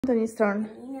Anthony's turn.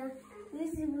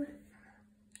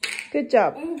 Good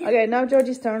job. Okay, now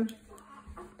Georgie's turn.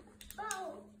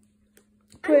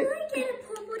 Quick. I'm gonna get a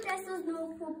purple that says no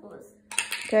purples.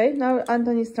 Okay, now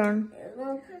Anthony's turn.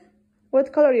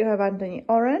 What color you have, Anthony?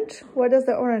 Orange? Where does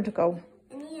the orange go?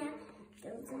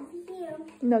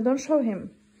 No, don't show him.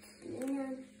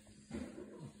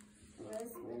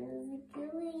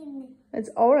 It's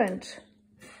orange.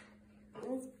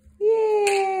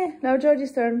 Yeah. Now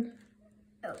Georgie's turn.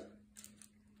 Oh.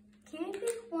 Can I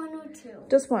pick one or two?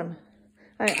 Just one.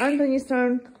 Alright, Anthony's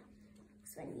turn.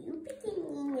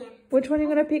 Which one are you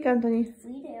gonna pick, Anthony?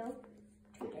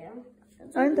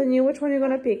 Anthony, which one are you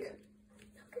gonna pick?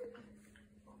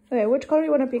 Okay, which color you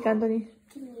wanna pick, Anthony?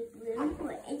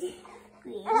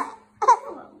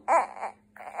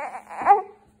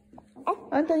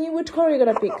 Anthony, which color are you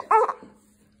gonna pick?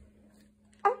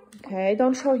 Okay,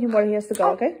 don't show him where he has to go,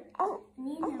 okay?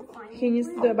 He needs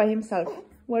to do it by himself.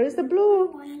 Where is the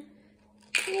blue?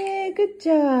 Yeah, good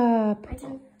job.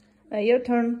 Your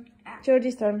turn.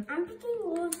 Georgie's turn. I'm picking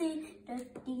all of these.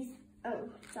 Oh,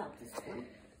 stop this one.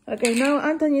 Okay, now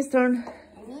Anthony's turn.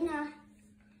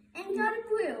 And got a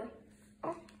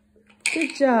blue.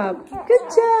 Good job. Good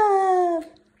job.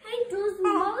 Hey, those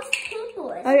most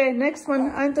purple. Okay, next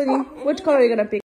one. Anthony, which color are you gonna pick?